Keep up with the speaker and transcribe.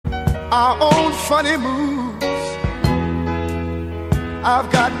our own funny moves. I've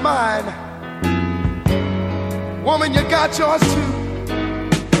got mine. Woman, you got yours too.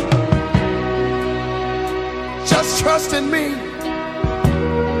 Just trust in me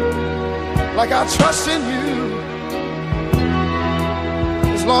like I trust in you.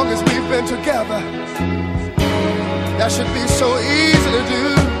 As long as we've been together, that should be so easy to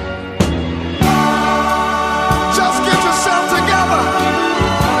do. Just get yourself together,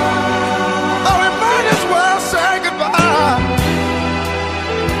 or we might as well say goodbye.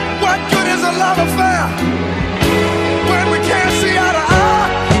 What good is a love affair when we can't see eye to eye?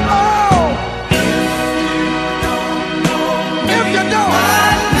 Oh, if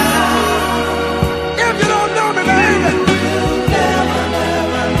you don't know me, baby,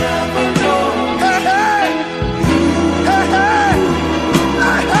 hey, hey, hey, hey,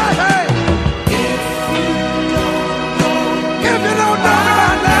 hey, hey, hey. If you don't know me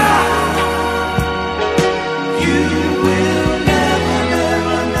by now, you will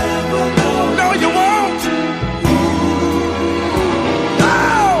never know. No, you won't.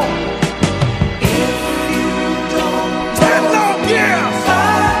 No. 10 long years.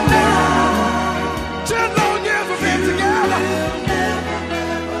 10 long years we've been together.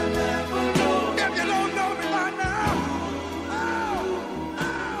 If you don't know me by now,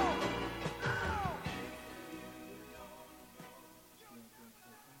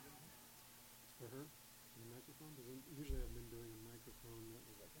 For her, the microphone. Usually I've been doing a microphone that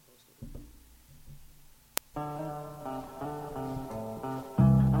was like close to her.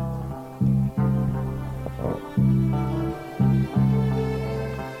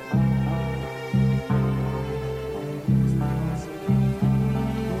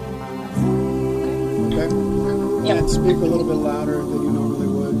 Okay. Yep. And speak a little bit louder than you normally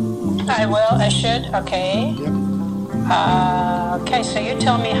would. I will. I should. Okay. Yep. Okay. So you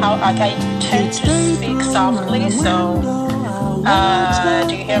tell me how I tend to speak softly. So,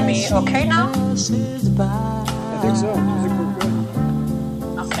 do you hear me? Okay now? I think so. I think we're good.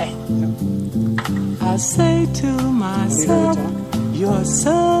 Okay. I say to myself, you're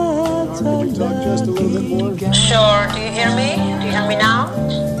such a Can you talk just a little bit more? Sure. Do you hear me? Do you hear me now?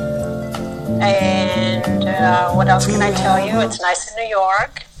 And what else can I tell you? It's nice in New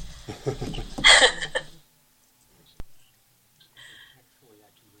York.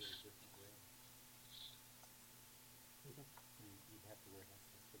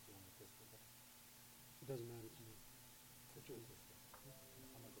 It doesn't matter to me. Okay.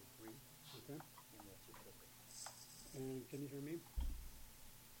 And can you hear me?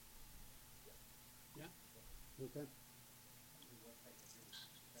 Yeah? Okay.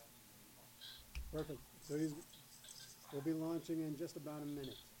 Perfect. So we'll be launching in just about a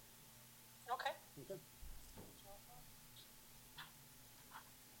minute. Okay. Okay.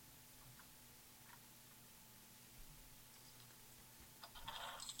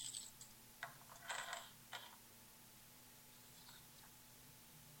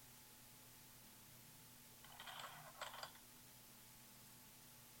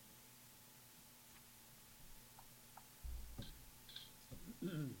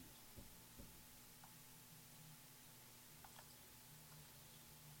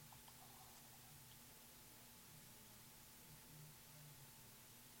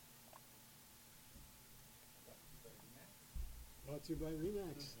 Brought to you by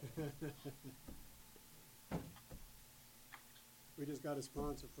Remax. We just got a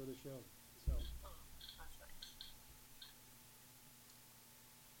sponsor for the show. So.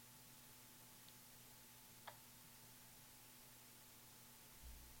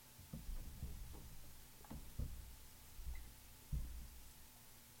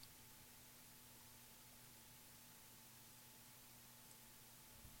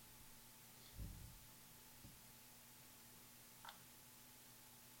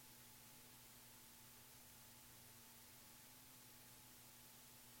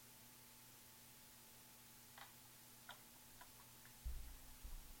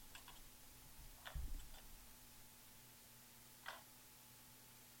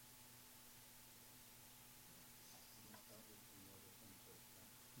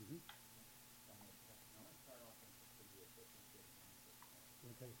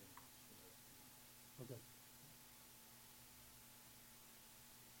 Okay. Okay.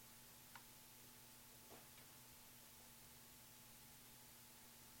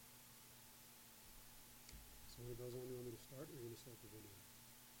 So when it goes on, you want me to start, or are you going to start the video?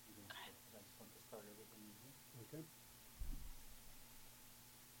 I just want to start everything. Okay.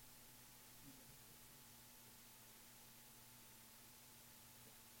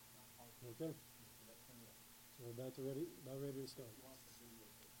 Okay. So we're about ready to start.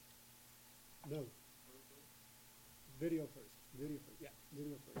 No. Video first. Video first. Yeah,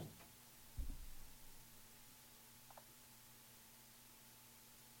 video first.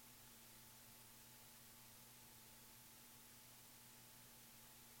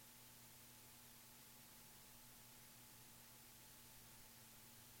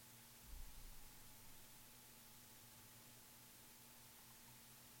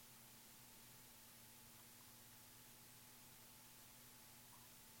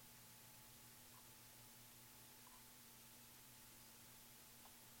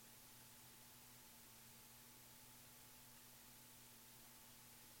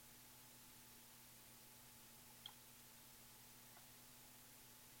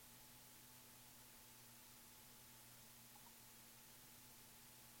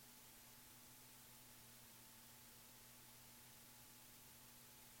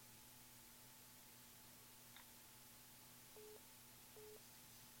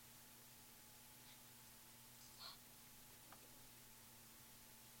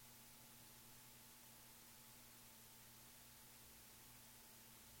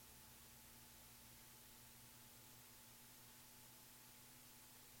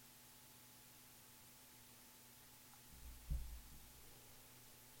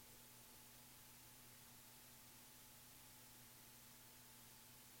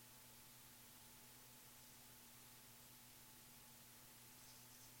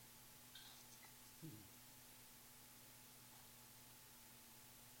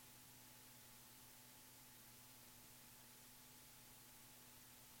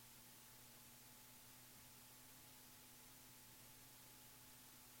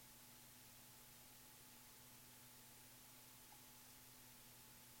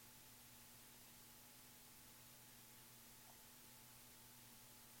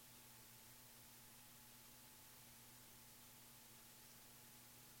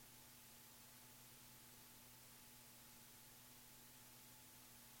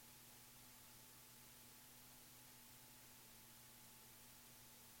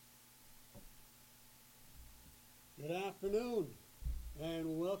 Good afternoon,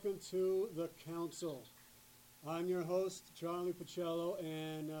 and welcome to the Council. I'm your host, Charlie Pacello,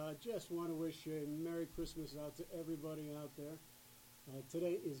 and just want to wish a Merry Christmas out to everybody out there.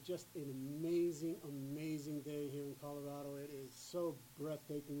 Today is just an amazing, amazing day here in Colorado. It is so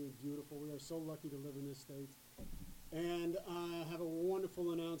breathtakingly beautiful. We are so lucky to live in this state. And I have a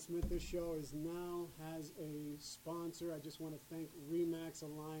wonderful announcement. This show now has a sponsor. I just want to thank RE/MAX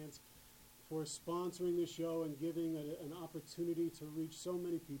Alliance for sponsoring the show and giving an opportunity to reach so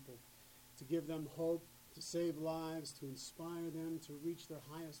many people, to give them hope, to save lives, to inspire them, to reach their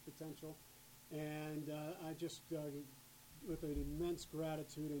highest potential. And I just, with an immense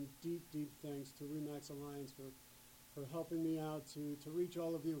gratitude and deep, deep thanks to RE/MAX Alliance for helping me out to reach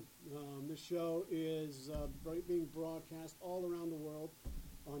all of you. This show is being broadcast all around the world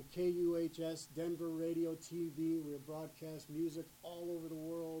on KUHS, Denver Radio TV. We broadcast music all over the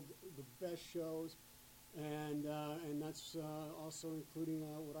world, the best shows, and that's also including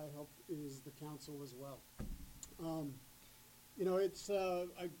what I hope is the council as well. I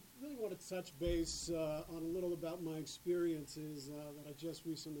really want to touch base on a little about my experiences that I just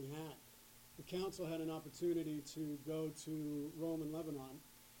recently had. The council had an opportunity to go to Rome and Lebanon,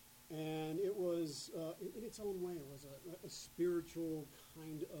 and it was, in its own way, it was a spiritual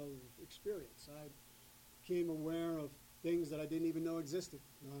kind of experience. I became aware of things that I didn't even know existed.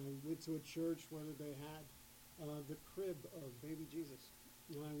 I went to a church where they had the crib of baby Jesus.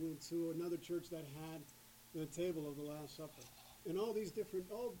 I went to another church that had the table of the Last Supper. And all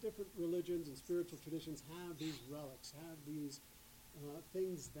different religions and spiritual traditions have these relics, have these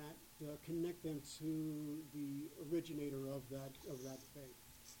things that connect them to the originator of that faith.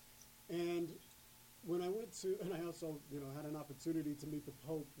 And when I went to, and I also, had an opportunity to meet the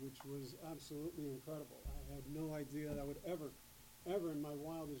Pope, which was absolutely incredible. I had no idea that I would ever in my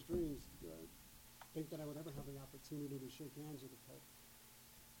wildest dreams think that I would ever have the opportunity to shake hands with the Pope.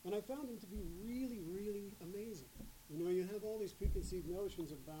 And I found him to be really, really amazing. You have all these preconceived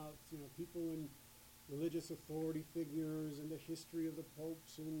notions about, people in religious authority figures and the history of the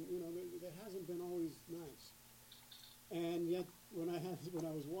popes, and that hasn't been always nice. And yet, when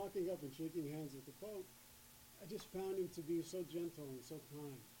I was walking up and shaking hands with the Pope, I just found him to be so gentle and so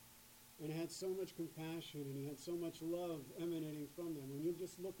kind, and had so much compassion, and he had so much love emanating from them. When you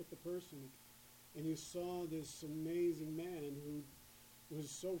just look at the person, and you saw this amazing man who was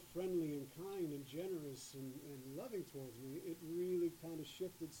so friendly and kind and generous and loving towards me, it really kind of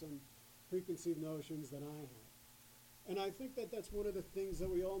shifted some preconceived notions that I had. And I think that that's one of the things that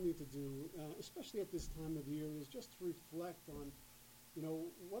we all need to do, especially at this time of year, is just to reflect on You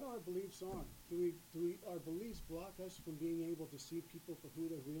know, what our beliefs are. Our beliefs block us from being able to see people for who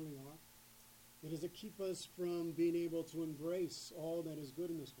they really are? Does it keep us from being able to embrace all that is good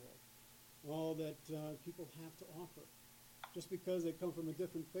in this world, all that people have to offer? Just because they come from a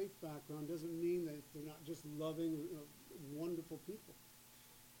different faith background doesn't mean that they're not just loving, wonderful people.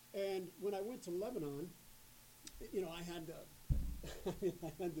 And when I went to Lebanon, you know, I had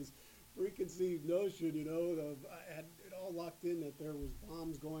this preconceived notion, you know, I had it all locked in that there was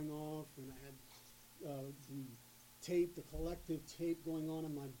bombs going off, and I had the collective tape going on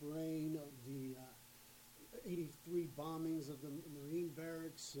in my brain of the 83 bombings of the Marine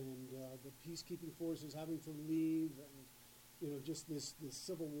barracks and the peacekeeping forces having to leave, and you know, just this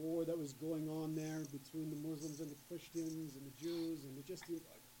civil war that was going on there between the Muslims and the Christians and the Jews, and it just seemed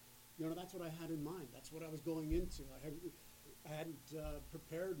like, you know, that's what I had in mind. That's what I was going into. I hadn't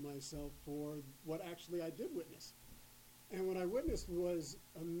prepared myself for what actually I did witness. And what I witnessed was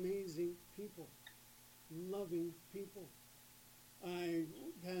amazing people, loving people. I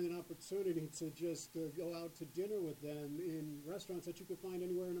had an opportunity to just go out to dinner with them in restaurants that you could find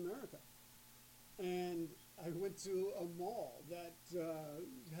anywhere in America. And I went to a mall that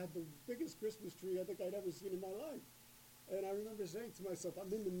had the biggest Christmas tree I think I'd ever seen in my life. And I remember saying to myself,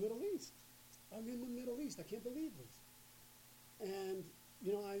 I'm in the Middle East. I'm in the Middle East. I can't believe this. And,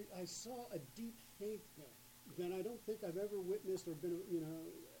 you know, I saw a deep faith there that I don't think I've ever witnessed or been, you know,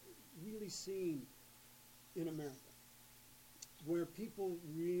 really seen in America, where people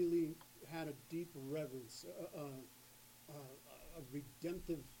really had a deep reverence, a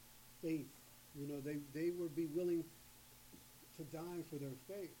redemptive faith. You know, they would be willing to die for their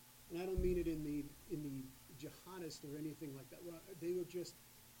faith. And I don't mean it in the jihadist or anything like that.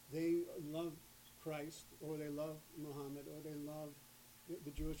 They love Christ, or they love Muhammad, or they love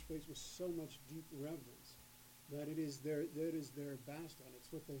the Jewish faith with so much deep reverence that it is their bastion.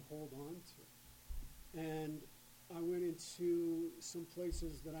 It's what they hold on to. And I went into some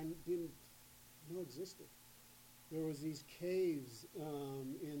places that I didn't know existed. There was these caves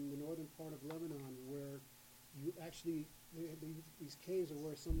in the northern part of Lebanon where you actually, these caves are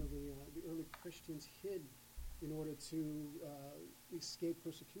where some of the early Christians hid in order to escape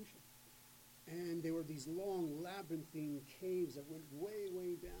persecution. And there were these long labyrinthine caves that went way,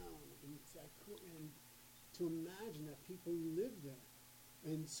 way down. And to imagine that people lived there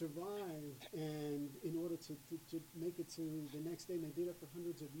and survived, and in order to make it to the next day, and they did it for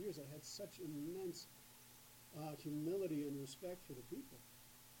hundreds of years, I had such immense humility and respect for the people.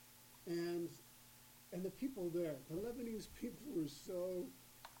 And the people there, the Lebanese people were so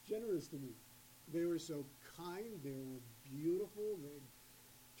generous to me. They were so kind, they were beautiful, they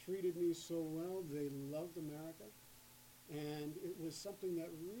treated me so well, they loved America. And it was something that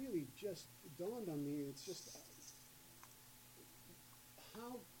really just dawned on me. It's just,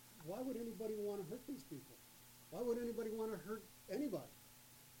 why would anybody want to hurt these people? Why would anybody want to hurt anybody?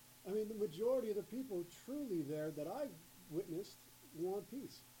 I mean, the majority of the people truly there that I've witnessed want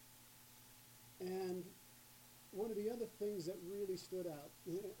peace. And one of the other things that really stood out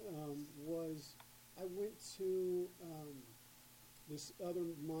was I went to this other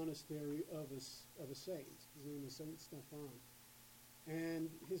monastery of a saint. His name is Saint Stefan. And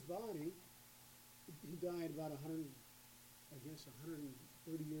his body, he died about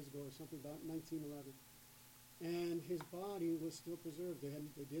 130 years ago or something, about 1911. And his body was still preserved. They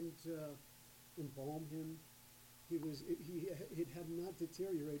didn't embalm him. It had not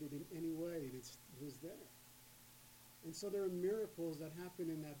deteriorated in any way. It was there. And so there are miracles that happen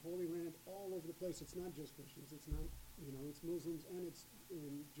in that Holy Land all over the place. It's not just Christians. It's not, you know, it's Muslims and it's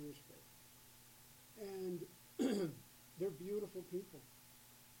in Jewish faith. And they're beautiful people.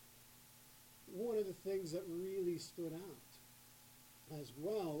 One of the things that really stood out as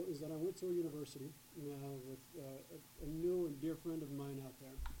well is that I went to a university with a new and dear friend of mine out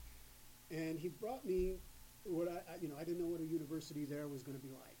there. And he brought me what I didn't know what a university there was going to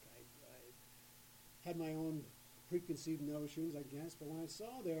be like. I had my own preconceived notions, I guess, but when I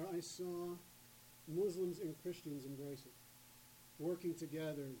saw there, I saw Muslims and Christians embracing, working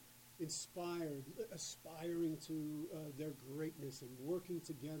together, inspired, aspiring to their greatness, and working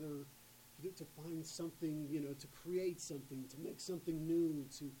together to find something, you know, to create something, to make something new.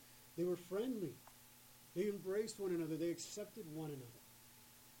 They were friendly. They embraced one another. They accepted one another.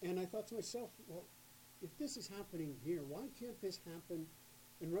 And I thought to myself, well, if this is happening here, why can't this happen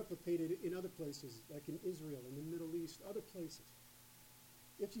and replicate it in other places, like in Israel, in the Middle East, other places?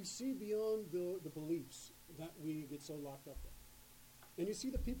 If you see beyond the beliefs that we get so locked up in, and you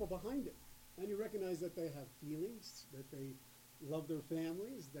see the people behind it, and you recognize that they have feelings, that they love their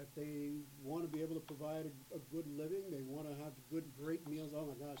families, that they want to be able to provide a good living. They want to have good, great meals. Oh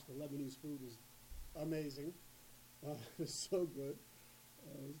my gosh, the Lebanese food is amazing. It's so good,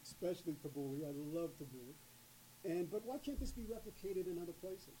 especially tabbouleh. I love tabbouleh. But why can't this be replicated in other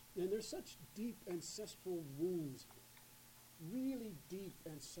places? And there's such deep ancestral wounds, really deep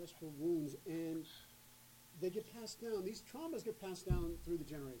ancestral wounds, and they get passed down. These traumas get passed down through the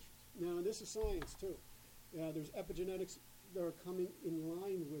generations. Now, and this is science too. There's epigenetics that are coming in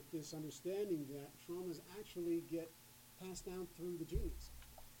line with this understanding that traumas actually get passed down through the genes.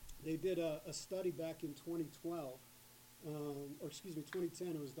 They did a study back in 2012, 2010.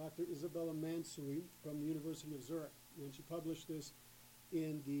 It was Dr. Isabella Mansouri from the University of Zurich, and she published this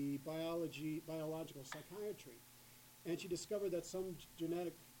in the biological psychiatry. And she discovered that some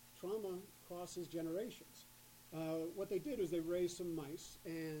genetic trauma crosses generations. What they did is they raised some mice,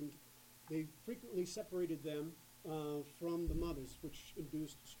 and they frequently separated them from the mothers, which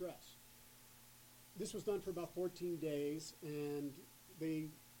induced stress. This was done for about 14 days, and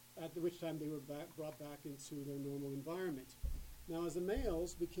at which time they were brought back into their normal environment. Now, as the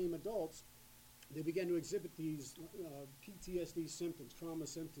males became adults, they began to exhibit these PTSD symptoms, trauma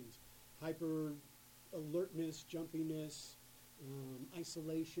symptoms, hyper alertness, jumpiness,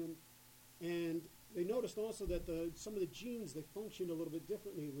 isolation, and they noticed also that some of the genes, they functioned a little bit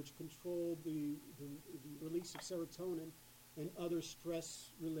differently, which controlled the release of serotonin and other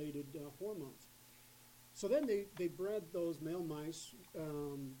stress-related hormones. So then they bred those male mice,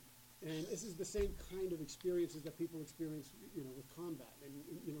 and this is the same kind of experiences that people experience, with combat,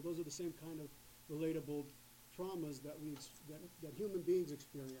 and those are the same kind of relatable traumas that that human beings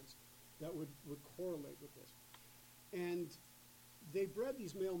experience that would correlate with this. And they bred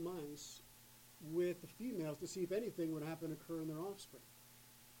these male mice with the females to see if anything would happen to occur in their offspring.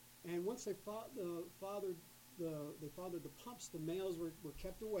 And once they fathered the pups, the males were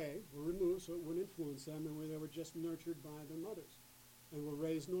kept away, were removed so it wouldn't influence them, and they were just nurtured by their mothers and were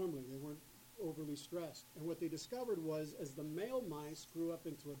raised normally. They weren't overly stressed. And what they discovered was, as the male mice grew up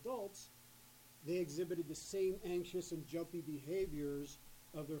into adults, they exhibited the same anxious and jumpy behaviors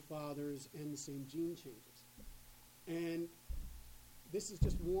of their fathers and the same gene changes. And this is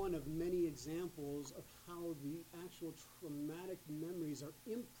just one of many examples of how the actual traumatic memories are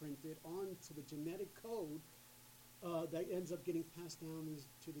imprinted onto the genetic code that ends up getting passed down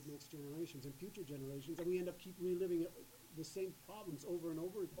to the next generations and future generations, and we end up keep reliving the same problems over and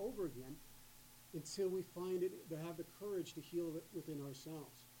over again until we find it to have the courage to heal it within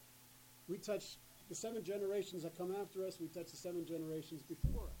ourselves. We touch the 7 generations that come after us. We touch the 7 generations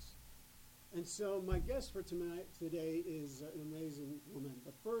before us. And so my guest for today is an amazing woman.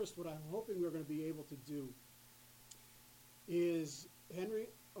 But first, what I'm hoping we're going to be able to do is, Henry,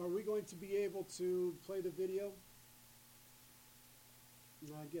 are we going to be able to play the video?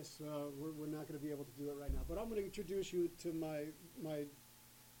 No, I guess we're not going to be able to do it right now. But I'm going to introduce you to my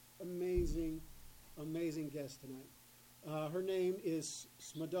amazing, amazing guest tonight. Her name is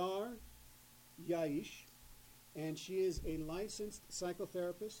Smadar Yaish, and she is a licensed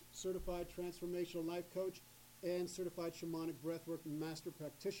psychotherapist, certified transformational life coach, and certified shamanic breathwork master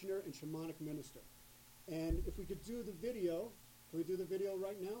practitioner and shamanic minister. And if we could do the video, can we do the video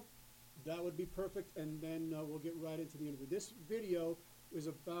right now? That would be perfect, and then we'll get right into the interview. This video is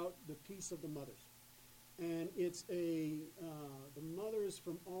about the Peace of the Mothers. And it's the mothers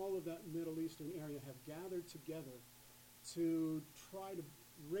from all of that Middle Eastern area have gathered together to try to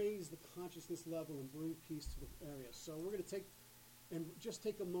raise the consciousness level and bring peace to the area. So we're going to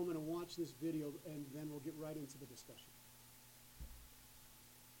take a moment and watch this video, and then we'll get right into the discussion.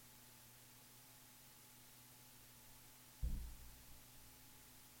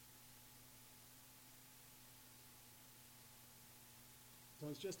 So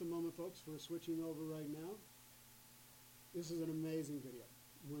it's just a moment, folks. We're switching over right now. This is an amazing video.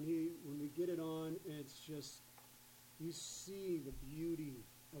 When we get it on, it's just, you see the beauty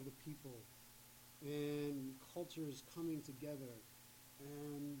of the people and cultures coming together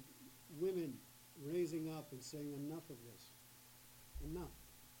and women raising up and saying enough of this, enough.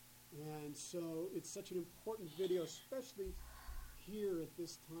 And so it's such an important video, especially here at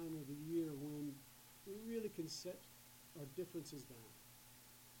this time of the year when we really can set our differences down.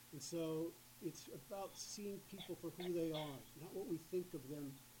 And so it's about seeing people for who they are, not what we think of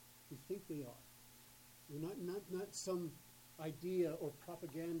them, we think they are. We're not some idea or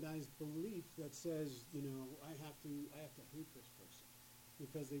propagandized belief that says, I have to hate this person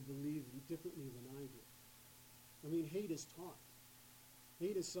because they believe differently than I do. I mean, hate is taught.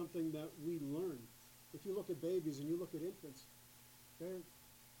 Hate is something that we learn. If you look at babies and you look at infants, they're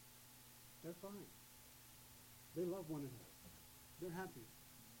fine. They love one another. They're happy.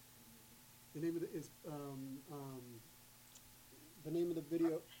 The name of the name of the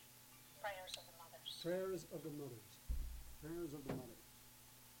video. Prayers of the mothers. Prayers of the mothers. Prayers of the mothers.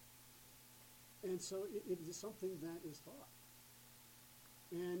 And so it is something that is taught.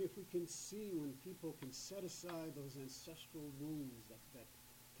 And if we can see when people can set aside those ancestral wounds that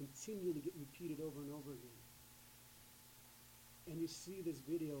continually get repeated over and over again, and you see this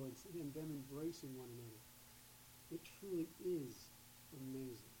video and them embracing one another, it truly is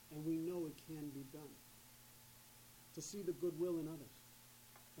amazing. And we know it can be done. To see the goodwill in others.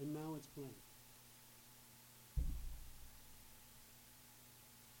 And now it's playing.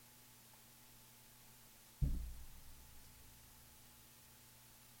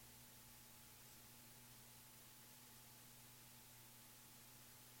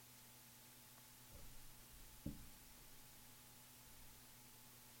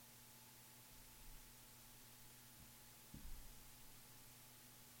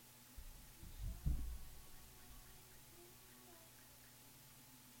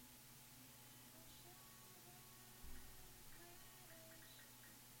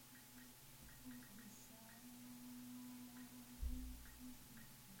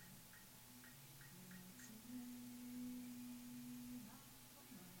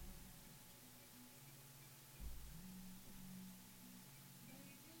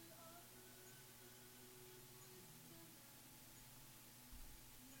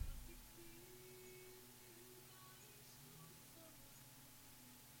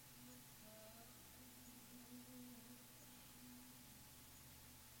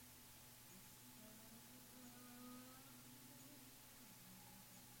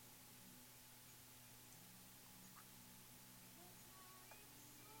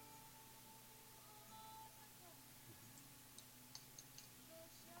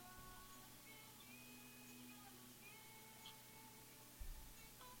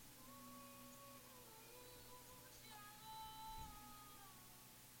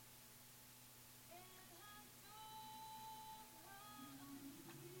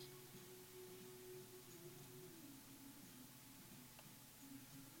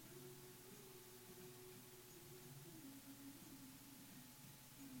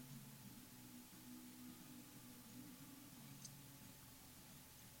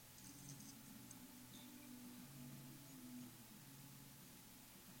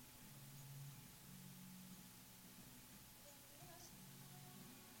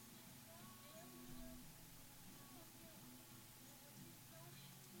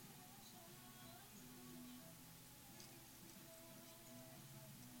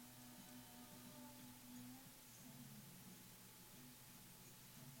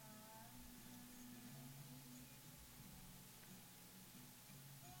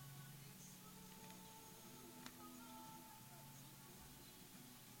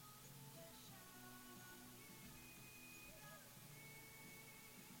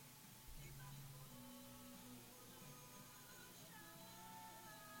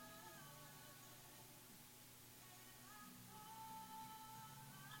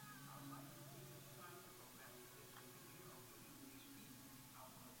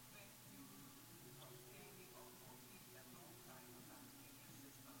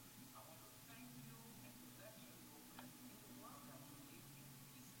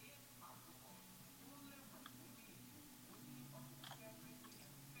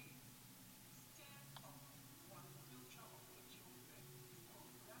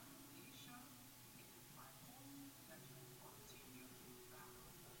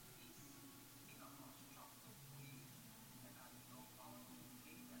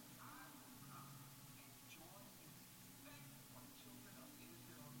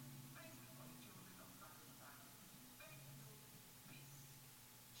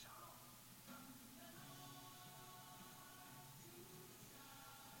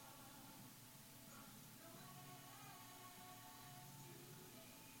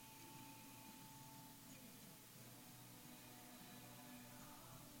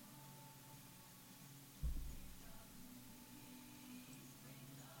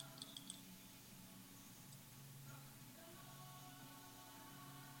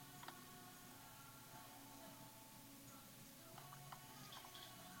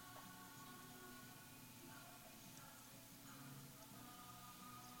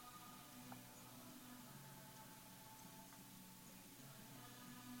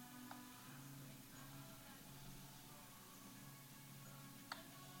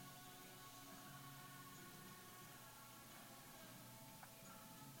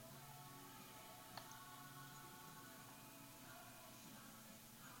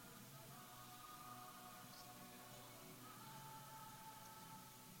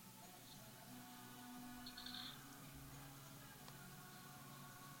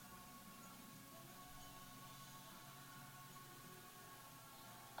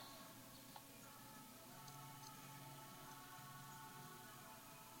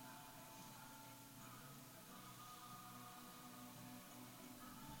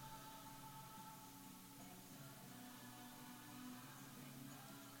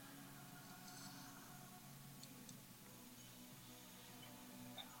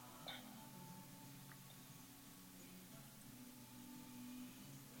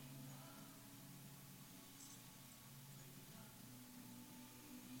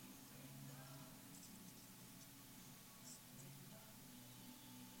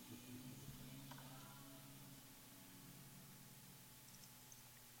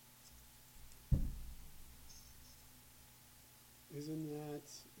 Isn't that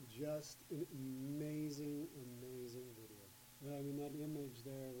just an amazing, amazing video? I mean, that image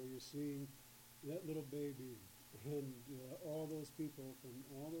there where you're seeing that little baby and all those people from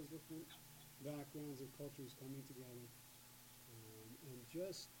all those different backgrounds and cultures coming together and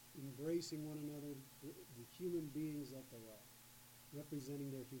just embracing one another, the human beings that they are,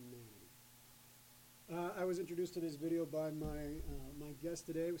 representing their humanity. I was introduced to this video by my guest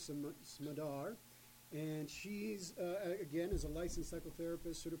today, Smadar, and she's, again, is a licensed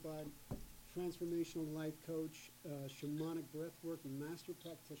psychotherapist, certified transformational life coach, shamanic breathwork master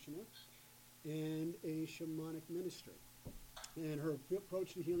practitioner, and a shamanic minister. And her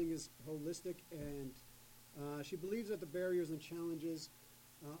approach to healing is holistic, and she believes that the barriers and challenges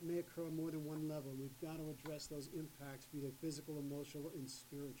may occur on more than one level. We've got to address those impacts, be they physical, emotional, and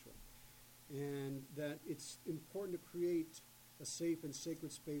spiritual. And that it's important to create a safe and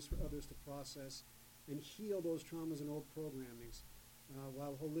sacred space for others to process and heal those traumas and old programmings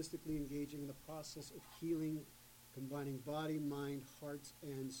while holistically engaging in the process of healing, combining body, mind, heart,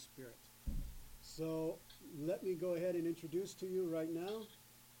 and spirit. So let me go ahead and introduce to you right now,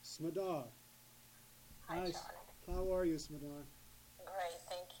 Smadar. Hi, Charlie. How are you, Smadar? Great,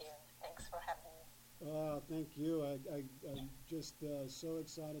 thank you. Thanks for having me. Thank you. I'm just so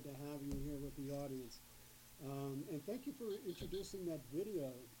excited to have you here with the audience. And thank you for introducing that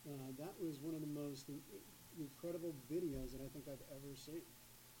video. That was one of the most incredible videos that I think I've ever seen.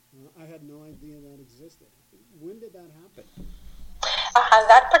 I had no idea that existed. When did that happen?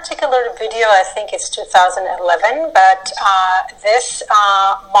 That particular video, I think it's 2011, but this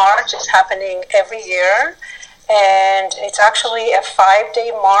march is happening every year. And it's actually a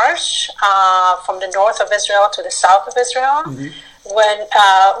 5-day march from the north of Israel to the south of Israel, when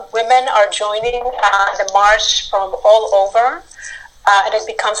women are joining the march from all over, and it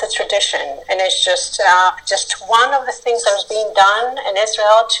becomes a tradition. And it's just one of the things that is being done in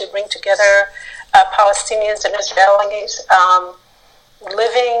Israel to bring together Palestinians and Israelis,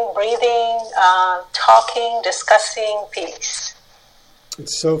 living, breathing, talking, discussing peace.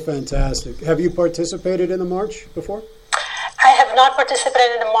 It's so fantastic. Have you participated in the march before? I have not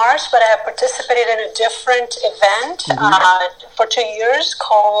participated in the march, but I have participated in a different event for 2 years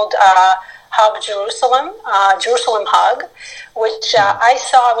called Hug Jerusalem, Jerusalem Hug, which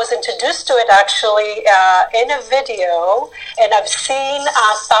I was introduced to it actually in a video, and I've seen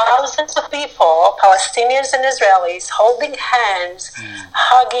thousands of people, Palestinians and Israelis, holding hands,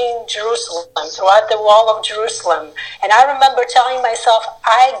 hugging Jerusalem throughout the wall of Jerusalem. And I remember telling myself,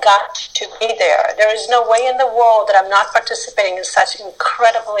 I got to be there. There is no way in the world that I'm not participating in such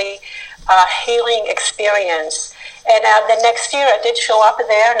incredibly healing experience. And the next year I did show up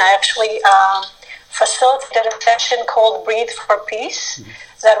there, and I actually facilitated a session called Breathe for Peace,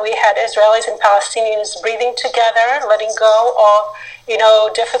 that we had Israelis and Palestinians breathing together, letting go of,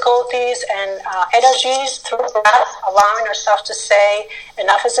 difficulties and energies through breath, allowing ourselves to say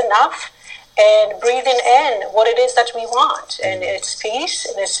enough is enough, and breathing in what it is that we want. And it's peace,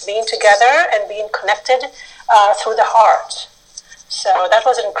 and it's being together and being connected through the heart. So that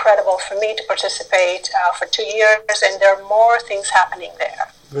was incredible for me to participate for 2 years, and there are more things happening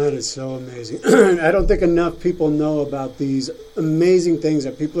there. That is so amazing. I don't think enough people know about these amazing things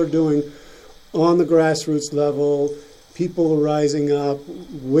that people are doing on the grassroots level, people rising up,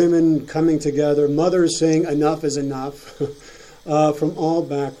 women coming together, mothers saying enough is enough from all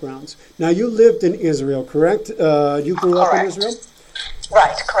backgrounds. Now, you lived in Israel, correct? You grew up in Israel?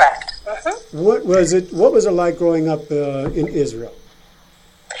 Right, correct. What was it like growing up in Israel?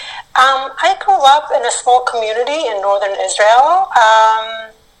 I grew up in a small community in northern Israel.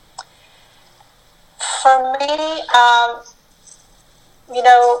 For me,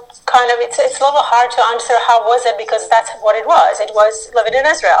 it's a little hard to answer how was it, because that's what it was. It was living in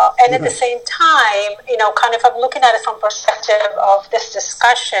Israel. And at the same time, I'm looking at it from perspective of this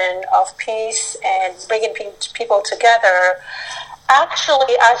discussion of peace and bringing people together.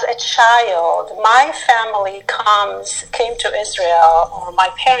 Actually, as a child, my family came to Israel, or my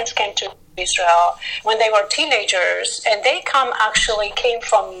parents came to Israel when they were teenagers, and they came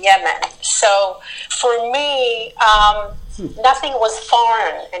from Yemen. So for me, nothing was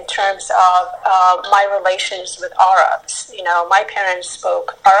foreign in terms of my relations with Arabs. My parents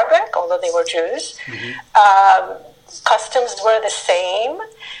spoke Arabic, although they were Jews. Customs were the same.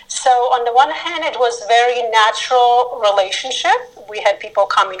 So on the one hand, it was very natural relationship. We had people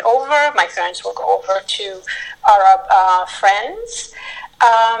coming over. My parents would go over to Arab friends.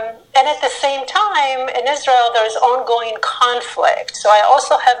 And at the same time, in Israel, there is ongoing conflict. So I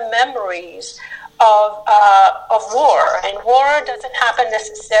also have memories of war. And war doesn't happen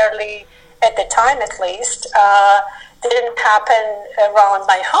necessarily, at the time at least, didn't happen around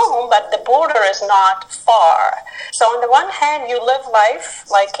my home, but the border is not far. So on the one hand, you live life,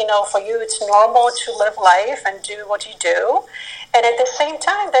 like, for you it's normal to live life and do what you do. And at the same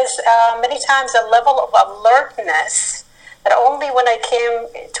time, there's many times a level of alertness that only when I came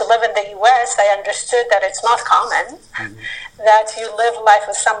to live in the U.S., I understood that it's not common, that you live life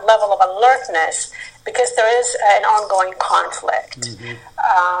with some level of alertness because there is an ongoing conflict.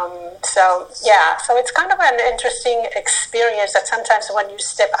 So it's kind of an interesting experience that sometimes when you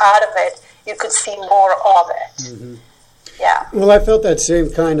step out of it, you could see more of it. Yeah. Well, I felt that same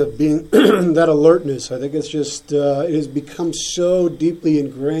kind of being, that alertness. I think it's just, it has become so deeply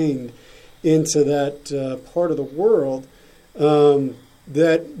ingrained into that part of the world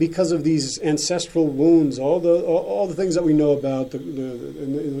that because of these ancestral wounds, all the things that we know about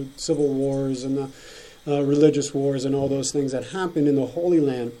the civil wars and the religious wars and all those things that happened in the Holy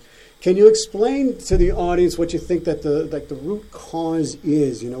Land, can you explain to the audience what you think that the root cause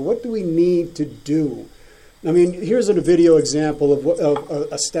is? What do we need to do? I mean, here's a video example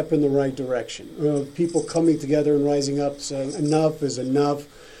of a step in the right direction, of people coming together and rising up, saying enough is enough.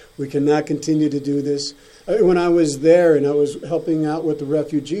 We cannot continue to do this. When I was there and I was helping out with the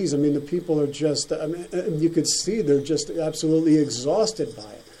refugees, I mean, the people are just, you could see they're just absolutely exhausted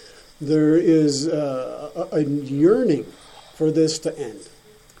by it. There is a yearning for this to end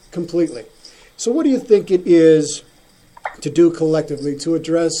completely. So what do you think it is to do collectively to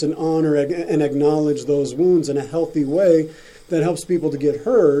address and honor and acknowledge those wounds in a healthy way that helps people to get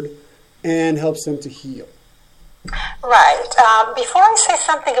heard and helps them to heal? Right. Before I say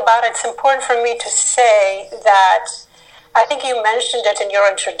something about it, it's important for me to say that I think you mentioned it in your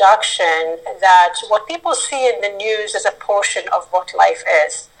introduction, that what people see in the news is a portion of what life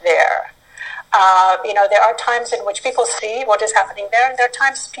is there. There are times in which people see what is happening there, and there are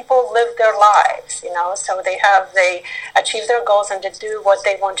times people live their lives, so they achieve their goals and they do what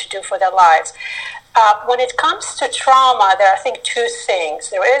they want to do for their lives. When it comes to trauma, there are, I think, two things.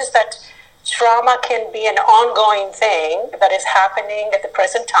 There is that trauma can be an ongoing thing that is happening at the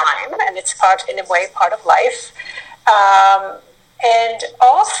present time, and it's in a way, part of life. And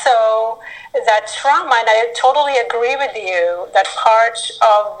also that trauma, and I totally agree with you, that part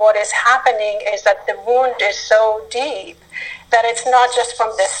of what is happening is that the wound is so deep that it's not just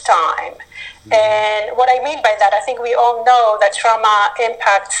from this time. And what I mean by that, I think we all know that trauma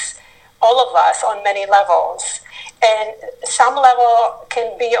impacts all of us on many levels. And some level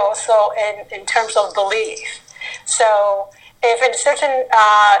can be also in terms of belief. So if in certain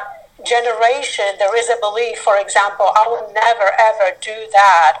generation there is a belief, for example, I will never ever do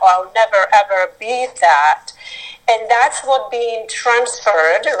that, or I'll never ever be that, and that's what being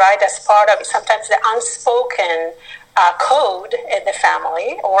transferred, right, as part of sometimes the unspoken code in the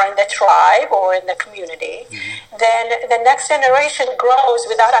family or in the tribe or in the community, then the next generation grows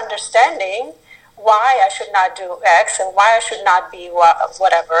without understanding why I should not do X and why I should not be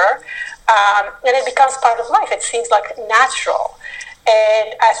whatever, and it becomes part of life. It seems like natural.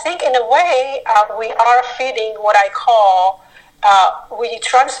 And I think in a way we are feeding what I call, we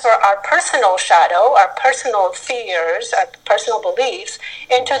transfer our personal shadow, our personal fears, our personal beliefs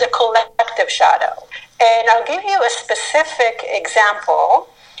into the collective shadow. And I'll give you a specific example.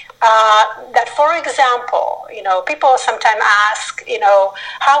 That, for example, people sometimes ask,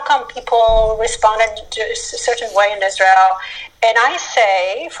 how come people respond in a certain way in Israel? And I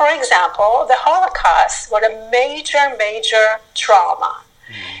say, for example, the Holocaust was a major, major trauma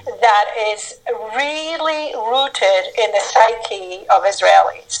that is really rooted in the psyche of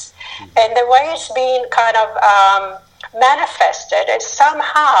Israelis. And the way it's being kind of manifested is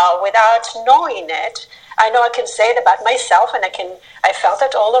somehow, without knowing it, I know I can say it about myself, and I felt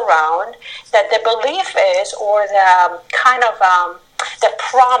it all around, that the belief is, or the kind of the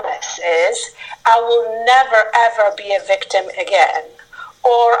promise is, I will never ever be a victim again,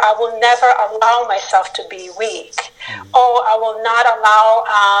 or I will never allow myself to be weak, or I will not allow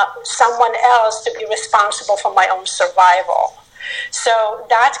someone else to be responsible for my own survival. So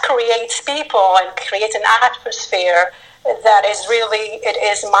that creates people and creates an atmosphere that is really, it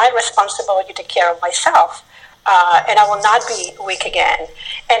is my responsibility to take care of myself, and I will not be weak again.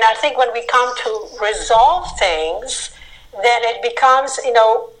 And I think when we come to resolve things, then it becomes,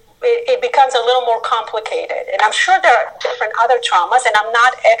 it becomes a little more complicated. And I'm sure there are different other traumas, and I'm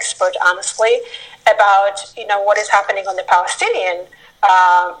not expert, honestly, about, what is happening on the Palestinian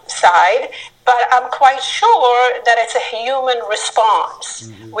side, but I'm quite sure that it's a human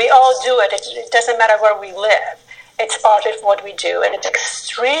response. We all do it. It doesn't matter where we live. It's part of what we do, and it's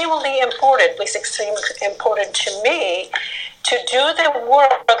extremely important, at least extremely important to me, to do the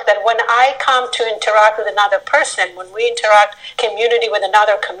work that when I come to interact with another person, when we interact community with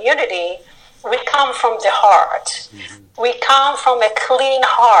another community, we come from the heart. We come from a clean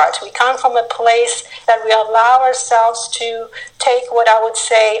heart. We come from a place that we allow ourselves to take what I would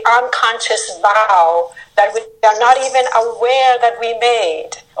say unconscious vow that we are not even aware that we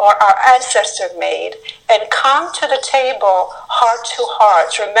made or our ancestors made, and come to the table heart to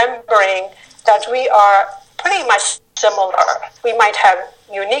heart, remembering that we are pretty much similar. We might have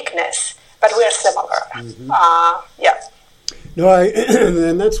uniqueness, but we are similar. Yeah. No,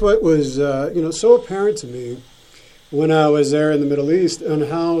 and that's what was so apparent to me when I was there in the Middle East, and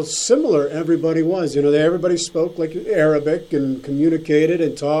how similar everybody was. Everybody spoke like Arabic and communicated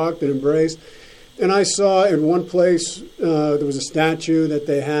and talked and embraced. And I saw in one place there was a statue that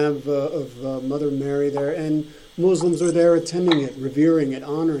they have of Mother Mary there, and Muslims are there attending it, revering it,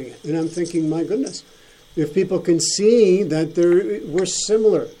 honoring it. And I'm thinking, my goodness, if people can see that we're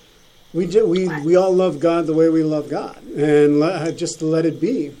similar. We all love God the way we love God, and just to let it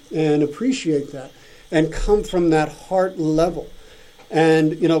be and appreciate that and come from that heart level.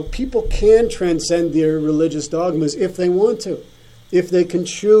 And, people can transcend their religious dogmas if they want to, if they can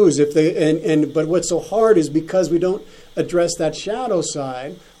choose, but what's so hard is because we don't address that shadow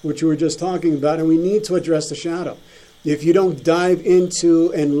side, which we were just talking about, and we need to address the shadow. If you don't dive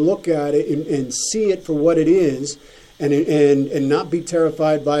into and look at it and see it for what it is, and not be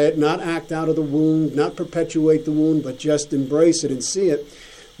terrified by it, not act out of the wound, not perpetuate the wound, but just embrace it and see it,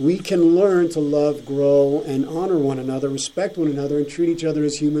 we can learn to love, grow, and honor one another, respect one another, and treat each other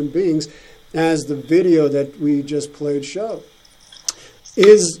as human beings, as the video that we just played showed.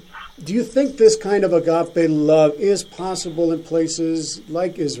 Do you think this kind of agape love is possible in places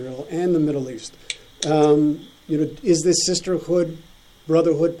like Israel and the Middle East? Is this sisterhood,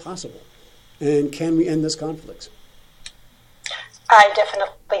 brotherhood possible? And can we end this conflict? I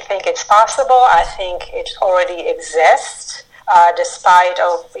definitely think it's possible. I think it already exists, despite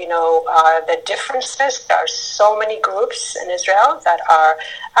of the differences. There are so many groups in Israel that are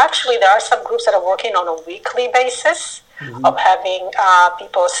there are some groups that are working on a weekly basis of having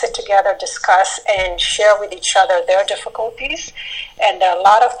people sit together, discuss, and share with each other their difficulties. And there are a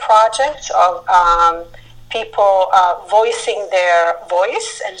lot of projects of people voicing their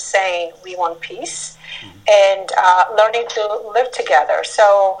voice and saying, we want peace, and learning to live together.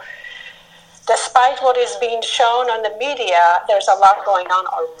 So despite what is being shown on the media, there's a lot going on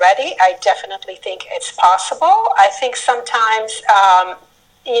already. I definitely think it's possible. I think sometimes,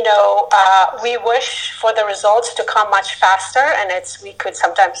 we wish for the results to come much faster, and we could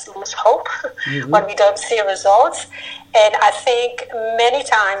sometimes lose hope when we don't see results. And I think many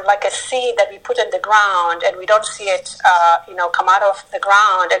times, like a seed that we put in the ground and we don't see it, come out of the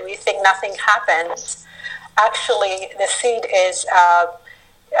ground, and we think nothing happens. Actually, the seed is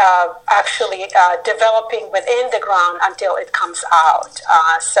developing within the ground until it comes out.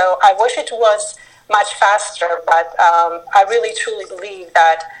 So I wish it was much faster, but I really truly believe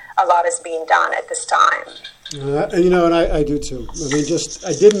that a lot is being done at this time. And I do too.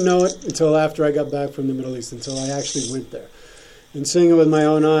 I didn't know it until after I got back from the Middle East, until I actually went there. And seeing it with my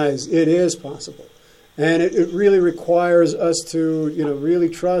own eyes, it is possible. And it really requires us to, really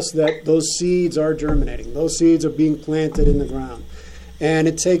trust that those seeds are germinating. Those seeds are being planted in the ground. And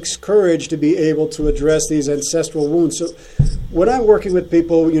it takes courage to be able to address these ancestral wounds. So when I'm working with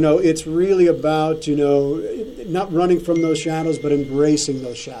people, it's really about, not running from those shadows, but embracing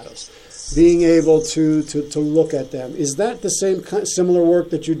those shadows. Being able to look at them. Is that the same similar work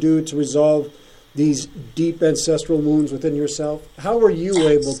that you do to resolve these deep ancestral wounds within yourself? How are you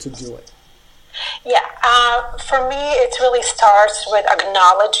able to do it? Yeah, for me, it really starts with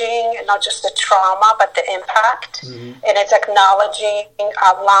acknowledging not just the trauma, but the impact. And it's acknowledging,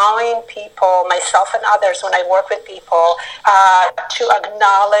 allowing people, myself and others, when I work with people, to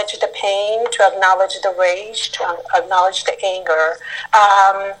acknowledge the pain, to acknowledge the rage, to acknowledge the anger.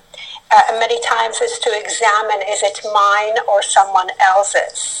 Many times is to examine, is it mine or someone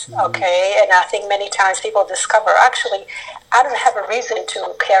else's, okay? And I think many times people discover, actually, I don't have a reason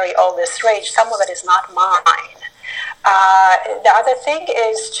to carry all this rage. Some of it is not mine. The other thing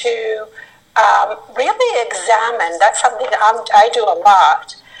is to really examine, that's something I do a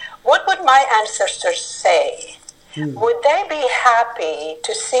lot. What would my ancestors say? Would they be happy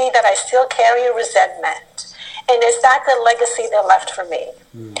to see that I still carry resentment? And is that the legacy they left for me?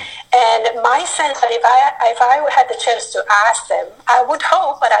 And my sense that if I had the chance to ask them, I would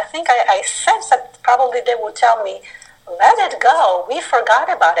hope, but I think I sense that probably they would tell me, let it go. We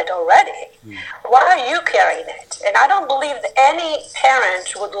forgot about it already. Why are you carrying it? And I don't believe that any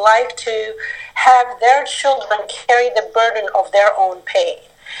parent would like to have their children carry the burden of their own pain.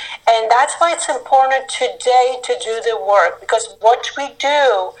 And that's why it's important today to do the work, because what we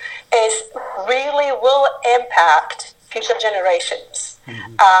do is really will impact future generations.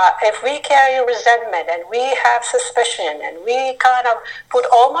 If we carry resentment and we have suspicion and we kind of put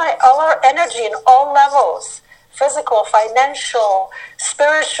all our energy in all levels, physical, financial,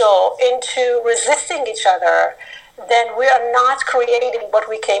 spiritual, into resisting each other, then we are not creating what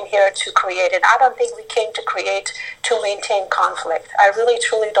we came here to create. And I don't think we came to create to maintain conflict. I really,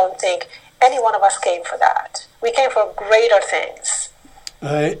 truly don't think any one of us came for that. We came for greater things.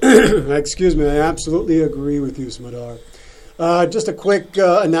 Excuse me, I absolutely agree with you, Smadar. Just a quick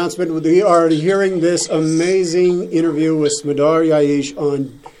announcement. We are hearing this amazing interview with Smadar Yaish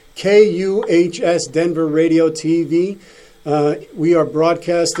on KUHS Denver Radio TV. We are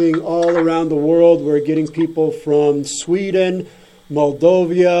broadcasting all around the world. We're getting people from Sweden,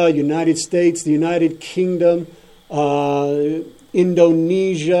 Moldova, United States, the United Kingdom,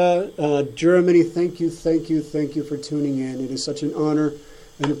 Indonesia, Germany. Thank you for tuning in. It is such an honor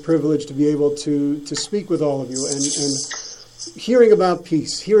and a privilege to be able to speak with all of you and hearing about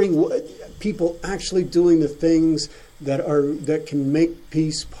peace, hearing people actually doing the things that can make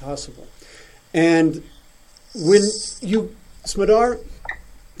peace possible. And when you, Smadar,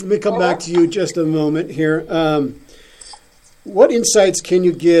 let me come back to you just a moment here. What insights can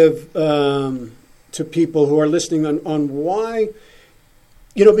you give to people who are listening on why,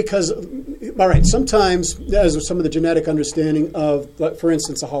 because, all right, sometimes, as some of the genetic understanding of, for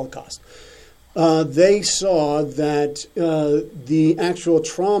instance, the Holocaust, they saw that the actual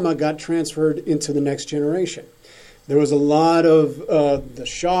trauma got transferred into the next generation. There was a lot of the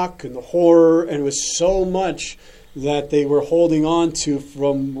shock and the horror, and it was so much that they were holding on to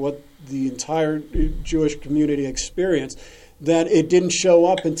from what the entire Jewish community experienced that it didn't show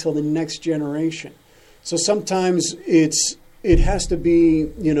up until the next generation. So sometimes it has to be,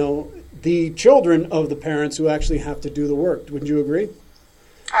 the children of the parents who actually have to do the work. Wouldn't you agree?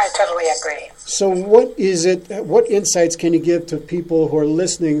 I totally agree. So what insights can you give to people who are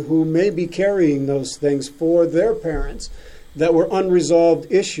listening who may be carrying those things for their parents that were unresolved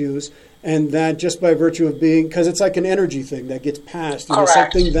issues, and that just by virtue of being, because it's like an energy thing that gets passed,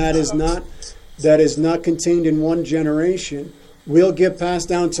 something that is not contained in one generation will get passed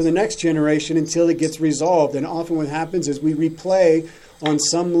down to the next generation until it gets resolved. And often what happens is we replay on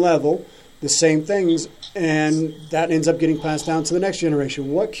some level the same things, and that ends up getting passed down to the next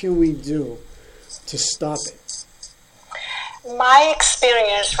generation. What can we do to stop it? My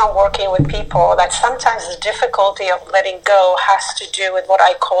experience from working with people, that sometimes the difficulty of letting go has to do with what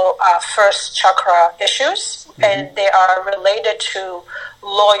I call first chakra issues, and they are related to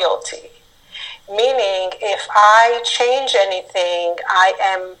loyalty. Meaning, if I change anything, I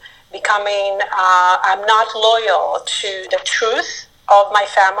am becoming, I'm not loyal to the truth of my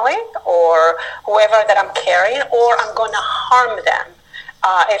family or whoever that I'm carrying, or I'm going to harm them.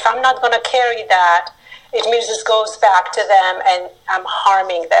 If I'm not going to carry that, it means this goes back to them and I'm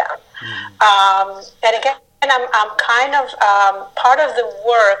harming them. And again, I'm kind of, part of the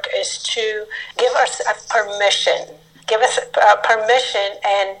work is to give us permission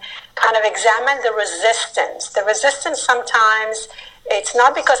and kind of examine the resistance. The resistance sometimes, it's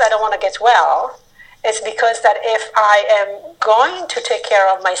not because I don't want to get well. It's because that if I am going to take care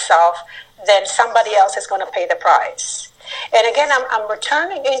of myself, then somebody else is going to pay the price. And again, I'm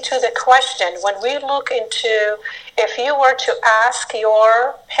returning into the question, when we look into, if you were to ask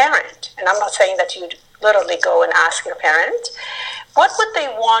your parent, and I'm not saying that you'd literally go and ask your parent, what would they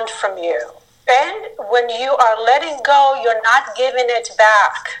want from you? And when you are letting go, you're not giving it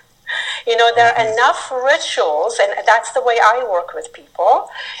back. There are enough rituals, and that's the way I work with people,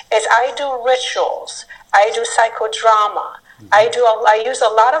 is I do rituals, I do psychodrama, I use a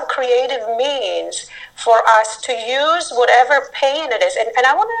lot of creative means for us to use whatever pain it is. And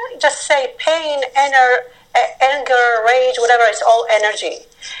I want to just say pain, anger, rage, whatever, it's all energy.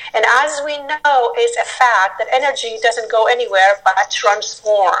 And as we know, it's a fact that energy doesn't go anywhere but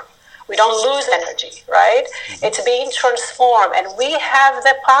transform. We don't lose energy, right? It's being transformed, and we have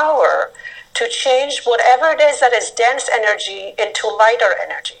the power to change whatever it is that is dense energy into lighter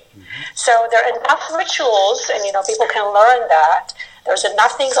energy. So there are enough rituals, and people can learn that. There's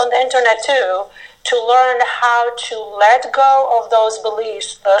enough things on the internet too to learn how to let go of those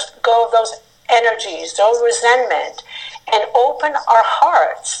beliefs, let go of those energies, those resentment, and open our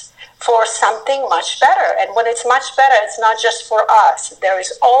hearts for something much better. And when it's much better, it's not just for us. There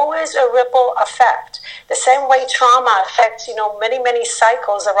is always a ripple effect. The same way trauma affects, many, many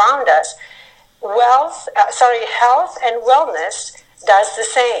cycles around us, health and wellness does the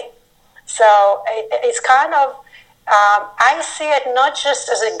same. So it's kind of, I see it not just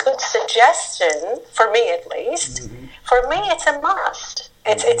as a good suggestion, for me at least. Mm-hmm. For me, it's a must.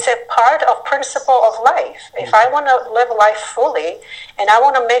 It's a part of principle of life. If I want to live life fully and I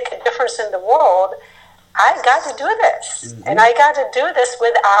want to make a difference in the world, I got to do this. Mm-hmm. And I got to do this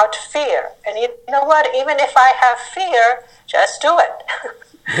without fear. And you know what? Even if I have fear, just do it.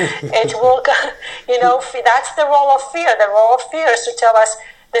 It will, that's the role of fear. The role of fear is to tell us,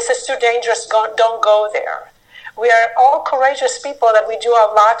 this is too dangerous, don't go there. We are all courageous people that we do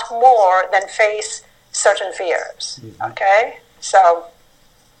a lot more than face certain fears. Mm-hmm. Okay? So...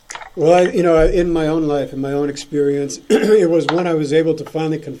 Well, in my own life, in my own experience, it was when I was able to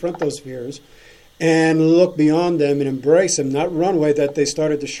finally confront those fears and look beyond them and embrace them, not run away, that they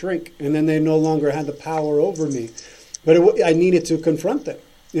started to shrink. And then they no longer had the power over me. But I needed to confront them.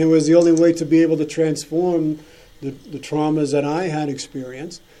 It was the only way to be able to transform the traumas that I had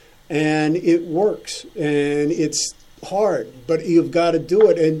experienced. And it works. And it's hard, but you've got to do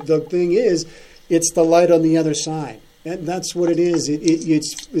it. And the thing is, it's the light on the other side. And that's what it is.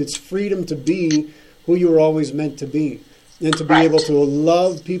 It's freedom to be who you were always meant to be. And to be able to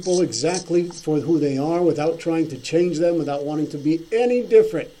love people exactly for who they are without trying to change them, without wanting to be any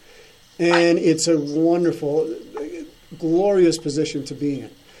different. And it's a wonderful, glorious position to be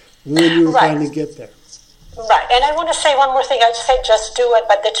in when you finally get there. Right. And I want to say one more thing. I say just do it,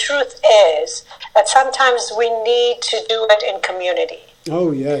 but the truth is that sometimes we need to do it in community.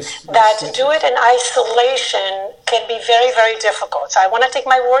 Oh, yes. That do it in isolation can be very, very difficult. So I want to take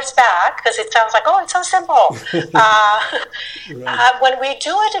my words back because it sounds like, it's so simple. When we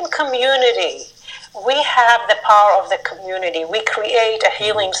do it in community, we have the power of the community. We create a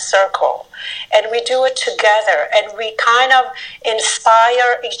healing circle, and we do it together, and we kind of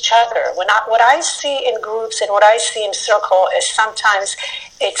inspire each other. What I see in groups and what I see in circle is sometimes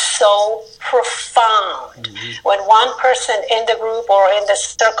it's so profound. Mm-hmm. When one person in the group or in the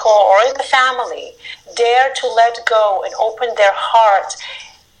circle or in the family dare to let go and open their heart,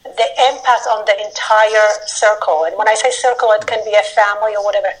 the impact on the entire circle, and when I say circle, it can be a family or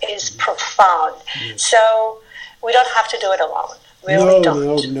whatever, is profound. Yes. So we don't have to do it alone. We really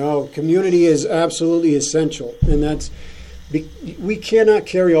don't. No. Community is absolutely essential, and we cannot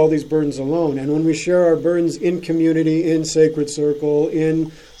carry all these burdens alone. And when we share our burdens in community, in sacred circle,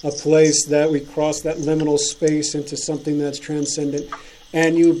 in a place that we cross that liminal space into something that's transcendent,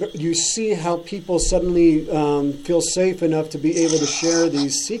 and you see how people suddenly feel safe enough to be able to share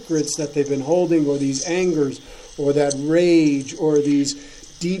these secrets that they've been holding, or these angers, or that rage, or these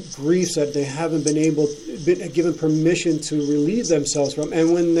deep griefs that they haven't been given permission to relieve themselves from.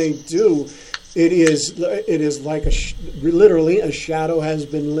 And when they do, it is like literally a shadow has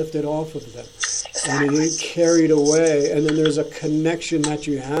been lifted off of them, and it is carried away. And then there's a connection that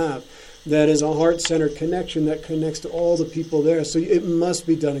you have. That is a heart-centered connection that connects to all the people there. So it must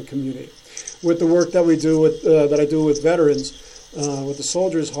be done in community. With the work that we do that I do with veterans, with the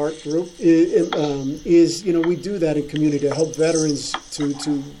Soldiers' Heart group, we do that in community to help veterans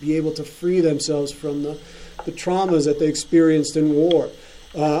to be able to free themselves from the traumas that they experienced in war.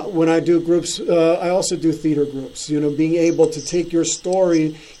 When I do groups, I also do theater groups. Being able to take your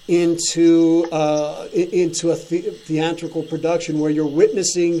story into a theatrical production where you're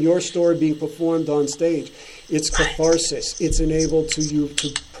witnessing your story being performed on stage. It's catharsis. It's enabled you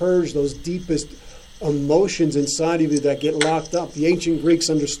to purge those deepest emotions inside of you that get locked up. The ancient Greeks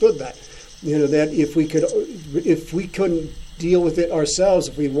understood that. That if we couldn't deal with it ourselves,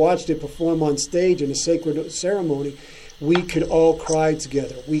 if we watched it perform on stage in a sacred ceremony, we could all cry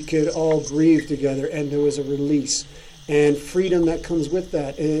together. We could all grieve together, and there was a release and freedom that comes with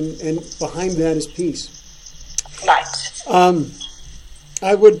that, and behind that is peace. Right.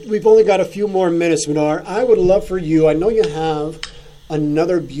 We've only got a few more minutes, Smadar. I would love for you, I know you have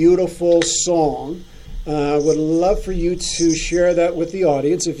another beautiful song. I would love for you to share that with the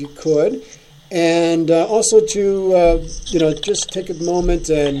audience, if you could, and also to just take a moment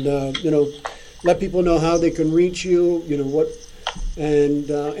and let people know how they can reach you, what, and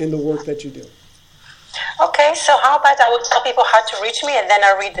the work that you do. Okay, so how about I will tell people how to reach me, and then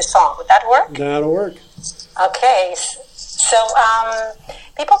I'll read the song. Would that work? That'll work. Okay, so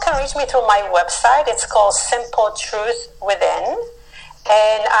people can reach me through my website. It's called Simple Truth Within,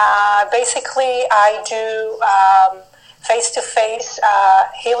 and basically I do face-to-face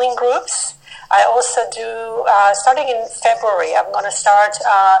healing groups. I also do, starting in February, I'm going to start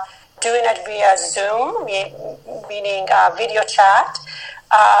doing it via Zoom, meaning video chat.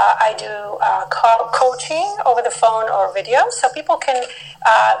 I do coaching over the phone or video, so people can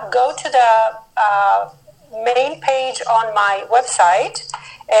go to the main page on my website,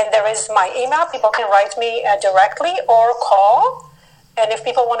 and there is my email. People can write me directly or call. And if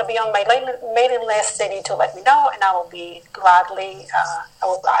people want to be on my mailing list, they need to let me know, and I will be gladly, I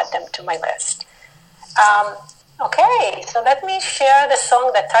will add them to my list. Okay, so let me share the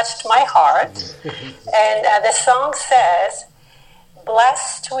song that touched my heart. And the song says,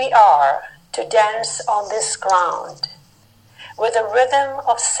 "Blessed we are to dance on this ground with the rhythm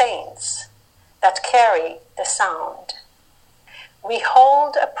of saints that carry the sound. We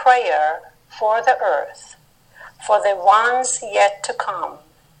hold a prayer for the earth, for the ones yet to come.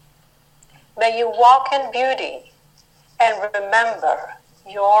 May you walk in beauty and remember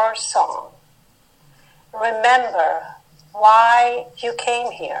your song. Remember why you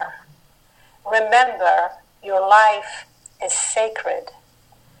came here. Remember your life is sacred.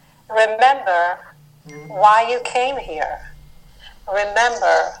 Remember why you came here.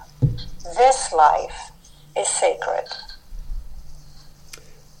 Remember this life is sacred."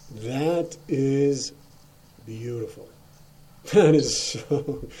 That is beautiful. That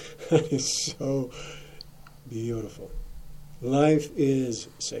is so beautiful. Life is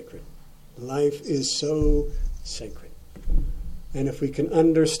sacred. Life is so sacred. And if we can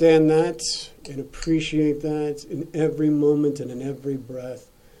understand that and appreciate that in every moment and in every breath,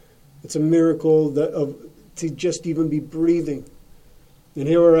 it's a miracle to just even be breathing. And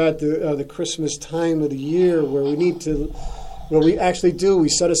here we're at the Christmas time of the year where we actually do. We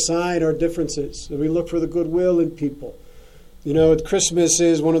set aside our differences and we look for the goodwill in people. You know, Christmas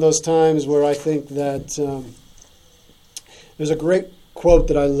is one of those times where I think that there's a great quote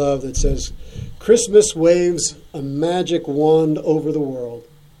that I love that says, "Christmas waves a magic wand over the world,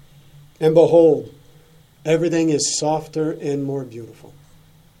 and behold, everything is softer and more beautiful."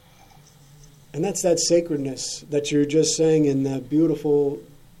 And that's that sacredness that you're just saying in that beautiful,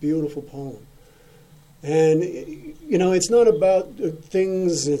 beautiful poem. And, you know, it's not about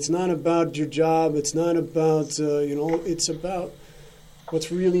things, it's not about your job, it's not about, it's about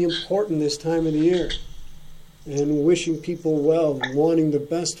what's really important this time of the year. And wishing people well, and wanting the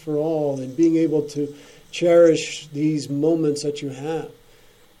best for all, and being able to cherish these moments that you have.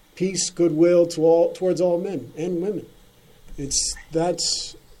 Peace, goodwill towards all men and women.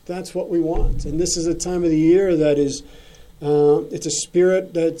 That's what we want. And this is a time of the year that is, it's a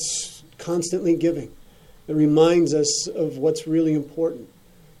spirit that's constantly giving. It reminds us of what's really important.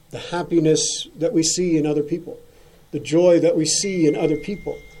 The happiness that we see in other people. The joy that we see in other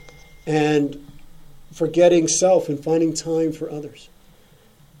people. And forgetting self and finding time for others.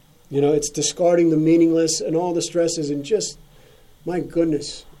 You know, it's discarding the meaningless and all the stresses and just, my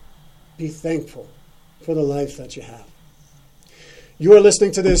goodness, be thankful for the life that you have. You are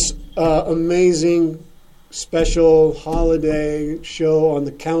listening to this amazing, special holiday show on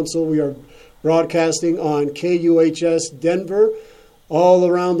the Council. We are broadcasting on KUHS Denver, all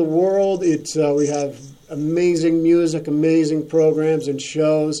around the world. We have amazing music, amazing programs and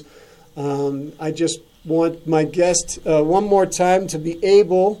shows. I just want my guest one more time to be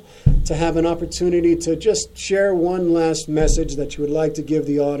able to have an opportunity to just share one last message that you would like to give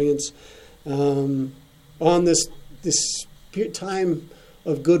the audience on this time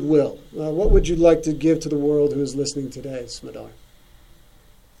of goodwill. What would you like to give to the world who is listening today, Smadar?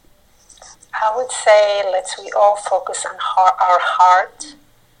 I would say we all focus on our heart.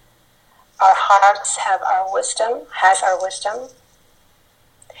 Our hearts has our wisdom.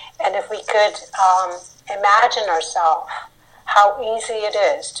 And if we could imagine ourselves, how easy it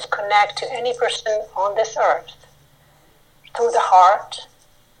is to connect to any person on this earth through the heart.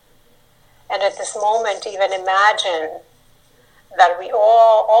 And at this moment, even imagine that we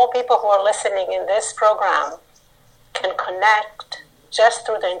all people who are listening in this program can connect just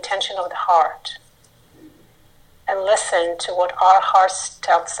through the intention of the heart and listen to what our hearts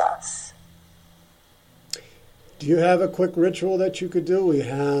tells us. Do you have a quick ritual that you could do? We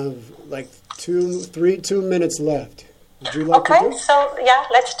have like 2 minutes left. Would you like to do? Okay, so yeah,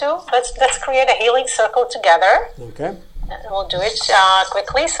 let's create a healing circle together. Okay. And we'll do it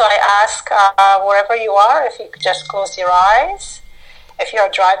quickly. So I ask wherever you are, if you could just close your eyes. If you are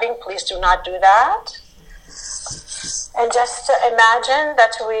driving, please do not do that. And just imagine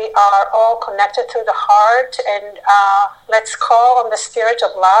that we are all connected through the heart, and let's call on the spirit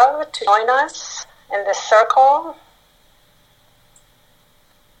of love to join us in this circle.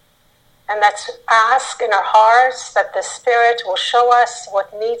 And let's ask in our hearts that the Spirit will show us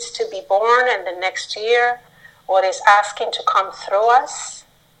what needs to be born in the next year, what is asking to come through us.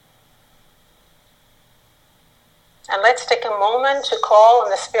 And let's take a moment to call on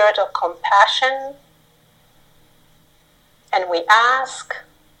the spirit of compassion. And we ask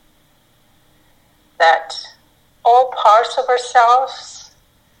that all parts of ourselves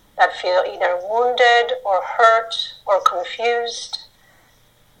that feel either wounded or hurt or confused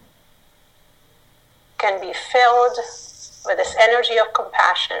can be filled with this energy of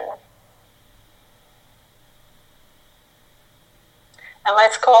compassion. And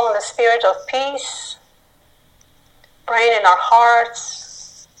let's call on the spirit of peace, reign in our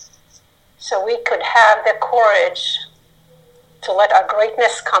hearts, so we could have the courage to let our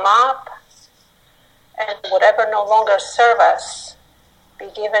greatness come up, and whatever no longer serve us be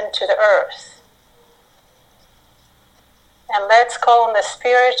given to the earth. And let's call on the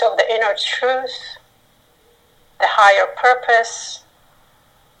spirit of the inner truth, the higher purpose,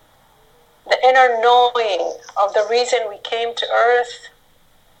 the inner knowing of the reason we came to earth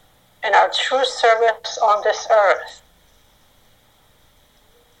and our true service on this earth.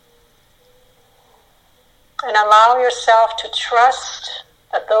 And allow yourself to trust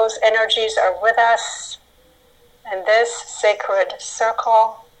that those energies are with us in this sacred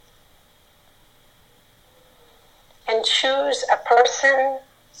circle. And choose a person,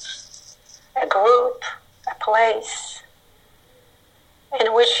 a group, a place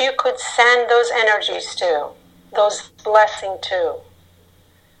in which you could send those energies to, those blessings to,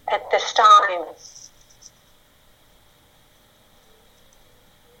 at this time.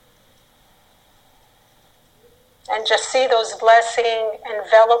 And just see those blessings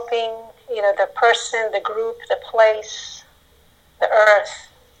enveloping either the person, the group, the place, the earth.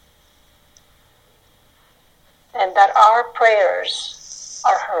 And that our prayers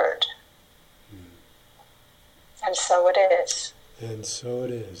are heard. And so it is. And so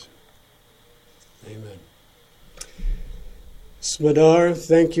it is. Amen. Smadar,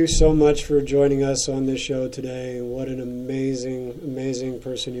 thank you so much for joining us on this show today. What an amazing, amazing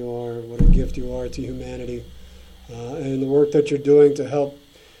person you are. What a gift you are to humanity. And the work that you're doing to help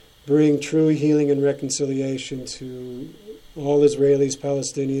bring true healing and reconciliation to all Israelis,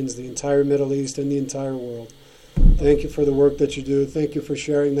 Palestinians, the entire Middle East, and the entire world. Thank you for the work that you do. Thank you for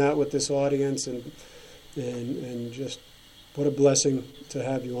sharing that with this audience, and just what a blessing to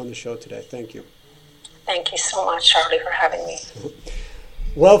have you on the show today. Thank you. Thank you so much, Charlie, for having me.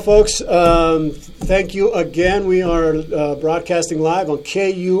 Well, folks, thank you again. We are broadcasting live on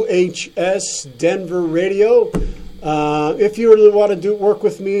KUHS Denver Radio. If you really want to work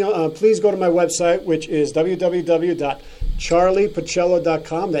with me, please go to my website, which is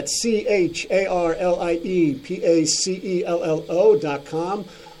www.charliepacello.com. That's CharliePacello.com.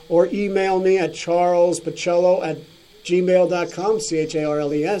 Or email me at charlespacello@gmail.com,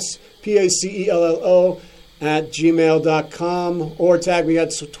 CharlesPacello@gmail.com, or tag me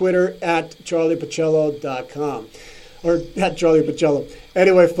at Twitter at charliepacello.com, or at Charlie Pacello.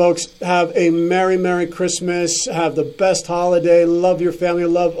 Anyway, folks, have a Merry, Merry Christmas. Have the best holiday. Love your family.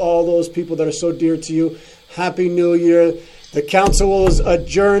 Love all those people that are so dear to you. Happy New Year. The council is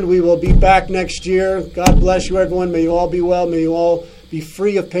adjourned. We will be back next year. God bless you, everyone. May you all be well. May you all be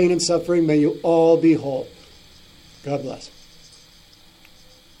free of pain and suffering. May you all be whole. God bless.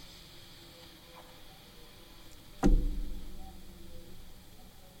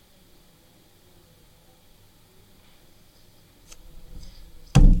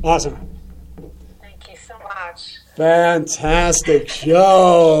 Awesome. Thank you so much. Fantastic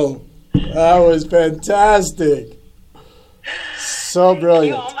show. That was fantastic. So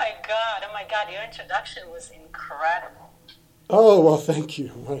brilliant. Oh my God, your introduction was incredible. Oh, well, thank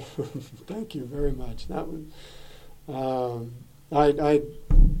you. Thank you very much. That was,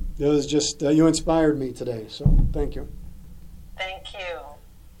 it was just, you inspired me today, so thank you. Thank you.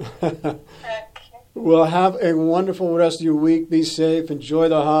 Okay. Well, have a wonderful rest of your week. Be safe. Enjoy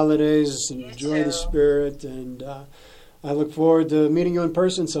the holidays. Enjoy the spirit. And I look forward to meeting you in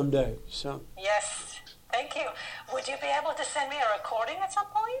person someday. So. Yes. Thank you. Would you be able to send me a recording at some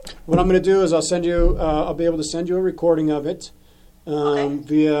point? What I'm going to do is I'll be able to send you a recording of it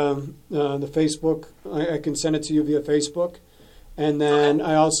via the Facebook. I can send it to you via Facebook. And then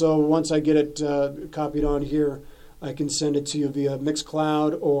I also, once I get it copied on here, I can send it to you via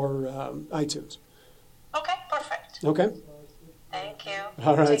Mixcloud or iTunes. Okay, perfect. Okay. Thank you.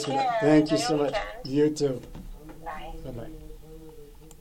 All right. Take care. Thank you Enjoy so your much. weekend. You too. Bye. Bye-bye.